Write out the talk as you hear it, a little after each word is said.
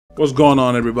What's going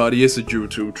on, everybody? It's the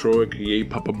YouTube Troy, aka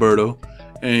Papa Berto,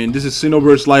 and this is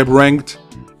Xenoverse Live Ranked.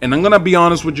 And I'm gonna be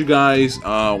honest with you guys.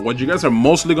 What you guys are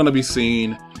mostly gonna be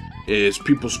seeing is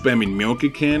people spamming Milky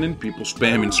Cannon, people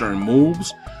spamming certain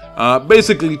moves,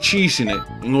 basically cheesing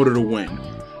it in order to win.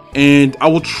 And I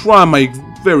will try my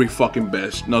very fucking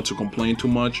best not to complain too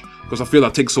much, because I feel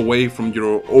that takes away from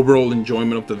your overall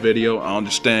enjoyment of the video. I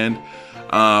understand.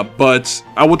 But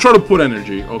I will try to put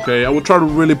energy, okay? I will try to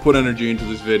really put energy into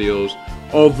these videos,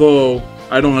 although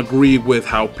I don't agree with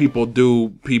how people do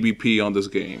PvP on this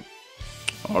game.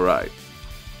 Alright.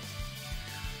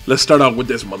 Let's start out with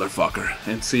this motherfucker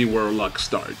and see where our luck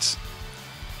starts.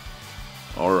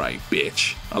 Alright,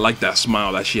 bitch. I like that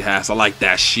smile that she has. I like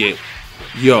that shit.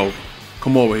 Yo,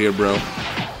 come over here, bro.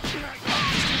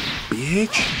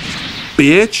 Bitch.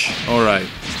 Bitch. Alright.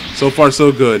 So far,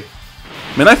 so good.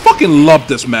 Man, I fucking love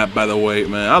this map, by the way,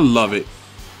 man. I love it.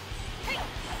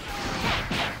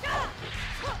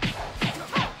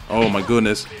 Oh my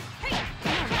goodness.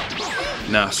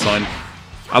 Nah, son.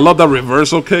 I love that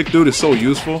reversal kick, dude. It's so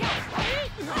useful.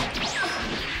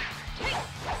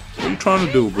 What are you trying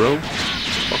to do, bro?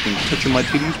 Fucking touching my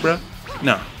titties, bro?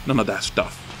 Nah, none of that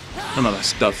stuff. None of that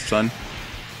stuff, son.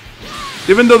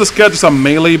 Even though this character's a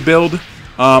melee build,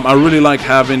 I really like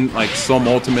having like some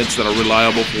ultimates that are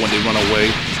reliable for when they run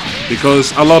away,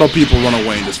 because a lot of people run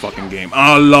away in this fucking game.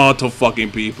 A lot of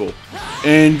fucking people.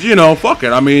 And you know, fuck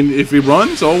it. I mean, if he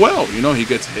runs, oh well. You know, he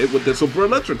gets hit with the Super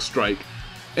Electric Strike.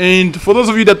 And for those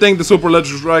of you that think the Super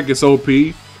Electric Strike is OP,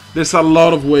 there's a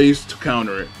lot of ways to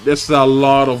counter it. There's a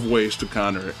lot of ways to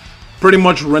counter it. Pretty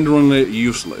much rendering it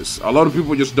useless. A lot of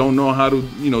people just don't know how to,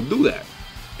 you know, do that.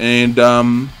 And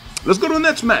let's go to the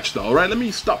next match, though, alright? Let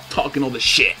me stop talking all this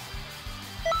shit.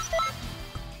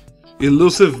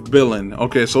 Elusive Villain.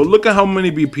 Okay, so look at how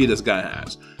many BP this guy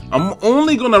has. I'm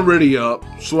only gonna ready up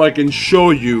so I can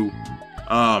show you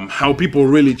how people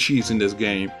really cheese in this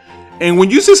game. And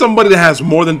when you see somebody that has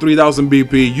more than 3,000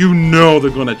 BP, you know they're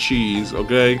gonna cheese,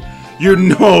 okay? You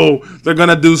know they're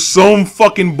gonna do some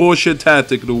fucking bullshit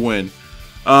tactic to win.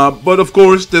 But of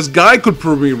course, this guy could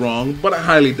prove me wrong, but I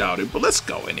highly doubt it. But let's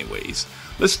go anyways.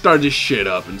 Let's start this shit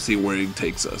up and see where it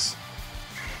takes us.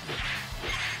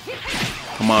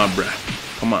 Come on,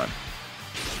 bruh. Come on.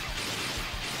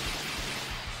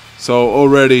 So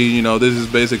already, you know, this is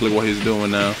basically what he's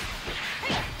doing now.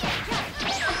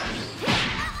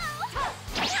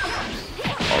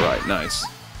 Alright, nice.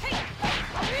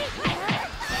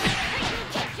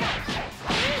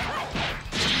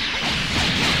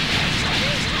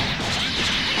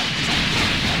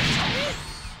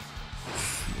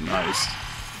 Nice.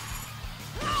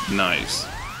 Nice.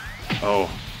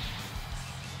 Oh.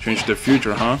 Change the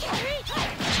future, huh?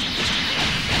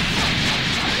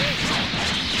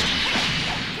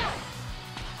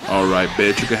 Alright,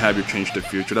 bitch. You can have your change the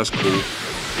future. That's cool.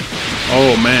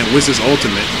 Oh, man. What's his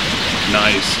ultimate?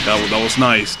 Nice. That was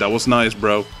nice. That was nice,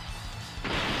 bro.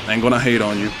 I ain't gonna hate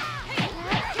on you.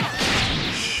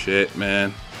 Shit,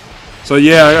 man. So,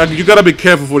 yeah, you gotta be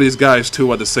careful for these guys,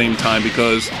 too, at the same time,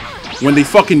 because when they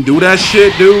fucking do that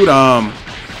shit, dude,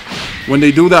 when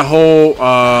they do that whole,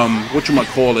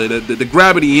 whatchamacallit, the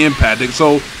gravity impact,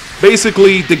 so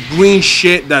basically the green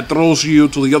shit that throws you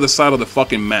to the other side of the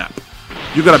fucking map.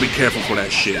 You gotta be careful for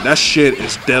that shit. That shit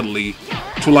is deadly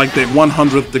to like the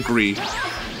 100th degree.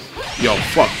 Yo,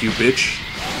 fuck you, bitch.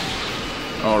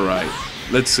 Alright,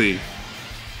 let's see.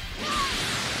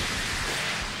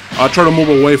 I try to move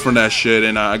away from that shit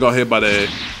and I got hit by the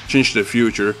change the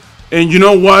future. And you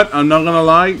know what? I'm not gonna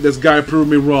lie, this guy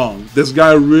proved me wrong. This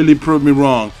guy really proved me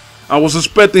wrong. I was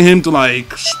expecting him to like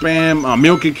spam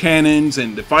Milky Cannons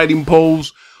and the fighting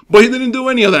poles, but he didn't do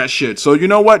any of that shit. So you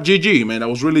know what? GG, man. That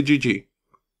was really GG.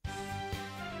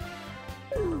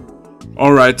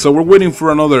 Alright, so we're waiting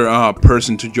for another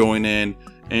person to join in.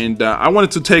 And I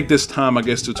wanted to take this time, I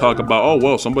guess, to talk about... Oh,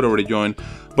 well, somebody already joined.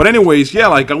 But anyways, yeah,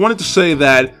 like, I wanted to say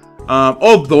that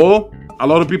although a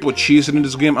lot of people cheesing in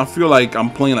this game, I feel like I'm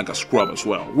playing like a scrub as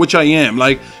well, which I am.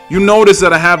 Like, you notice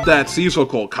that I have that Cecil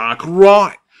called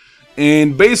Cockroach,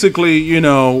 and basically, you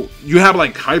know, you have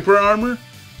like hyper armor,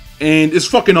 and it's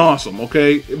fucking awesome,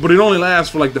 okay? But it only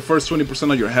lasts for like the first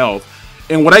 20% of your health.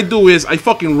 And what I do is I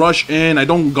fucking rush in, I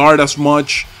don't guard as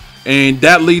much, and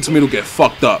that leads me to get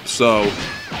fucked up. So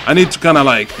I need to kind of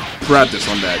like practice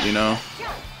on that, you know?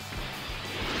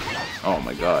 Oh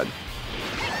my god.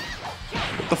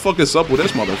 What the fuck is up with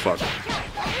this motherfucker?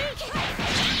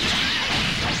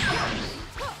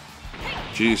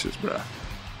 Jesus, bruh.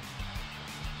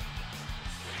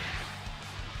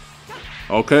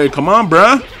 Okay, come on,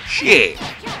 bruh. Shit.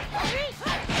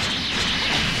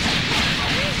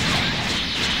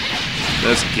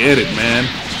 Let's get it, man.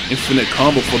 Infinite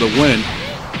combo for the win.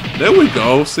 There we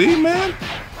go. See, man?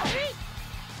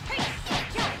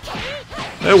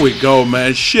 There we go,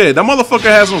 man. Shit, that motherfucker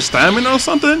has no stamina or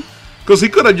something? Because he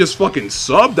could have just fucking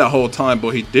subbed that whole time, but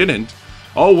he didn't.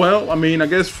 Oh, well, I mean, I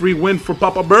guess free win for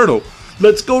Papa Berto.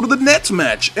 Let's go to the next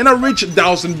match. And I reached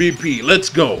 1000 BP. Let's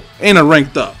go. And I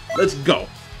ranked up. Let's go.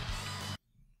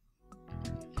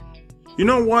 You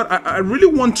know what? I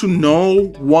really want to know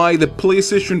why the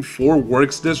PlayStation 4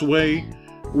 works this way,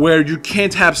 where you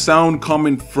can't have sound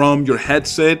coming from your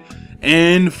headset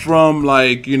and from,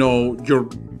 like, you know, your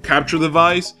capture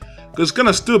device. Because it's kind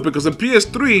of stupid, because on the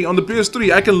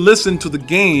PS3, I can listen to the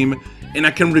game and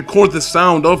I can record the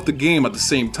sound of the game at the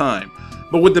same time.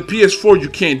 But with the PS4, you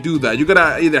can't do that. You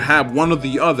gotta either have one or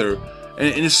the other.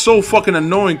 And it's so fucking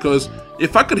annoying, because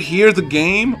if I could hear the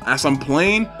game as I'm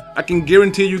playing, I can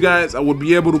guarantee you guys I would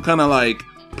be able to kind of like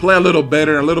play a little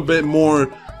better, a little bit more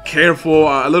careful,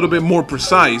 a little bit more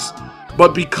precise.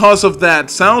 But because of that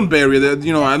sound barrier, that,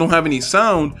 you know, I don't have any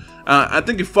sound, I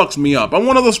think it fucks me up. I'm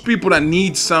one of those people that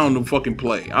needs sound to fucking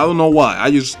play. I don't know why,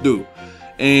 I just do.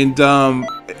 And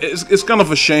it's kind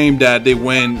of a shame that they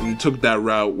went and took that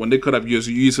route when they could have just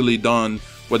easily done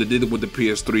what they did with the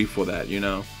PS3 for that, you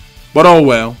know. But oh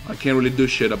well, I can't really do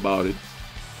shit about it.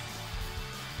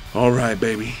 Alright,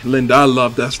 baby. Linda, I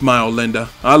love that smile, Linda.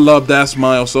 I love that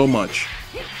smile so much.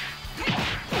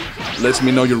 Lets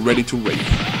me know you're ready to rape.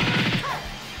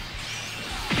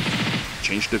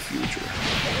 Change the future.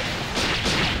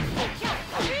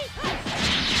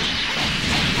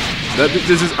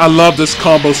 I love this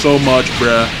combo so much,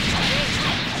 bruh.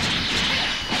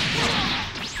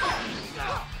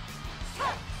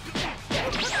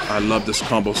 I love this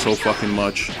combo so fucking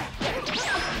much.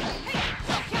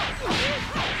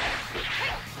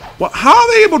 What? How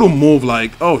are they able to move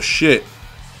like? Oh shit.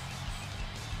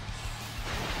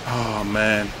 Oh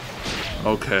man.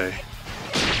 Okay.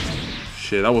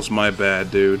 Shit, that was my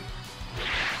bad, dude.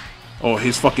 Oh,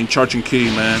 he's fucking charging key,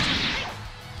 man.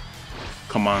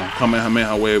 Come on,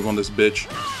 Kamehameha wave on this bitch.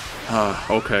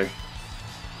 Okay.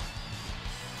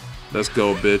 Let's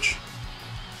go, bitch.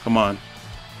 Come on.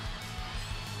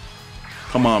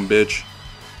 Come on, bitch.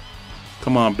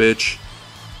 Come on, bitch.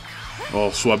 Oh,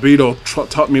 Swabito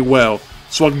taught me well.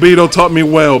 Swabito taught me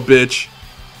well, bitch.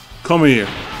 Come here.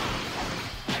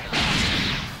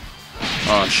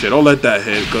 Oh shit, don't let that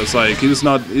hit, cause like he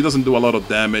doesn't do a lot of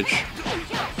damage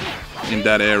in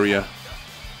that area.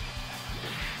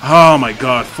 Oh my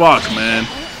god, fuck, man.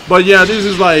 But yeah, this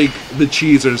is like the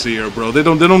cheesers here, bro. They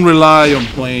don't rely on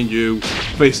playing you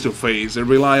face to face. They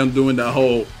rely on doing that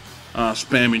whole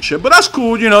spamming shit. But that's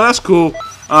cool, you know, that's cool.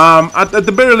 At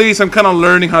the very least, I'm kind of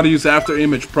learning how to use After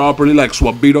Image properly, like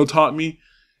Swabito taught me.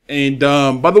 And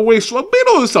by the way,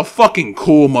 Swabito is a fucking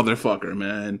cool motherfucker,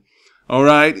 man.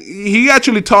 Alright? He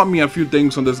actually taught me a few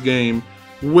things on this game,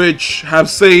 which have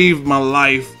saved my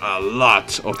life a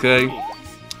lot, okay?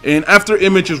 And After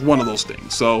Image is one of those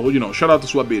things. So, you know, shout out to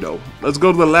Swabito. Let's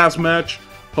go to the last match.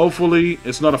 Hopefully,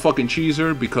 it's not a fucking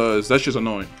cheeser, because that's just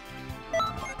annoying.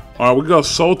 Alright, we got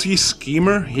Salty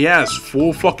Schemer. He has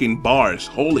full fucking bars.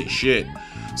 Holy shit.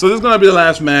 So this is gonna be the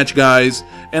last match, guys.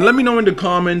 And let me know in the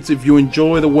comments if you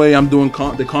enjoy the way I'm doing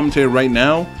the commentary right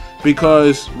now.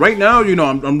 Because right now, you know,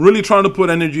 I'm really trying to put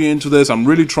energy into this. I'm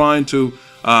really trying to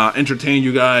entertain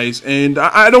you guys. And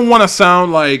I don't want to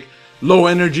sound like low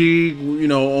energy, you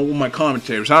know, on my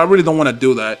commentaries. I really don't want to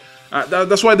do that.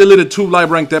 That's why I deleted 2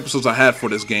 live ranked episodes I had for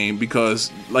this game,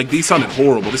 because like these sounded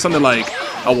horrible. They sounded like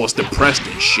I was depressed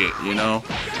and shit, you know?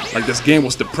 Like this game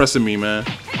was depressing me, man.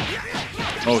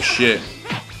 Oh shit.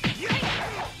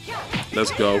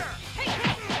 Let's go.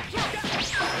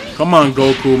 Come on,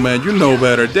 Goku, man. You know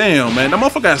better. Damn, man. That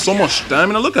motherfucker has so much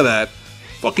stamina. Look at that.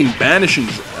 Fucking banishing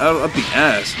out of the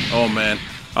ass. Oh man.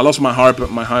 I lost my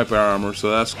hyper armor,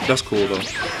 so that's cool though.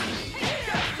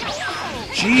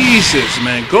 Jesus,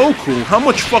 man, Goku, how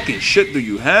much fucking shit do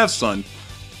you have, son?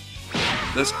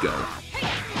 Let's go.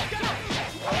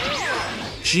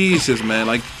 Jesus, man,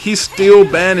 like, he's still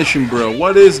banishing, bro.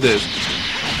 What is this?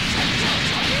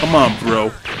 Come on,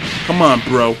 bro. Come on,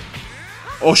 bro.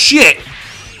 Oh, shit.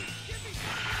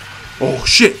 Oh,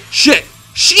 shit, shit,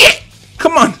 shit.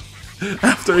 Come on.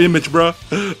 After Image, bro.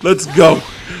 Let's go.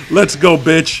 Let's go,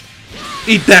 bitch.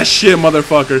 Eat that shit,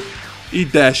 motherfucker.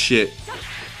 Eat that shit.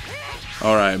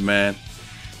 Alright, man.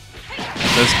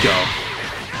 Let's go.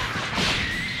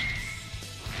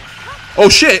 Oh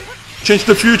shit! Change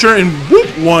the future and whoop,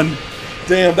 won.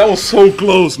 Damn, that was so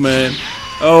close, man.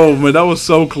 Oh man, that was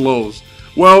so close.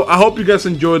 Well, I hope you guys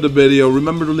enjoyed the video.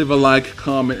 Remember to leave a like,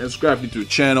 comment, and subscribe to the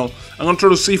channel. I'm gonna try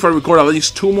to see if I record at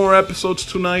least 2 more episodes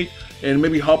tonight. and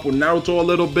maybe help with Naruto a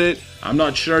little bit. I'm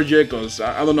not sure yet because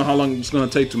I don't know how long it's gonna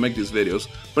take to make these videos.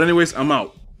 But anyways, I'm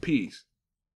out. Peace.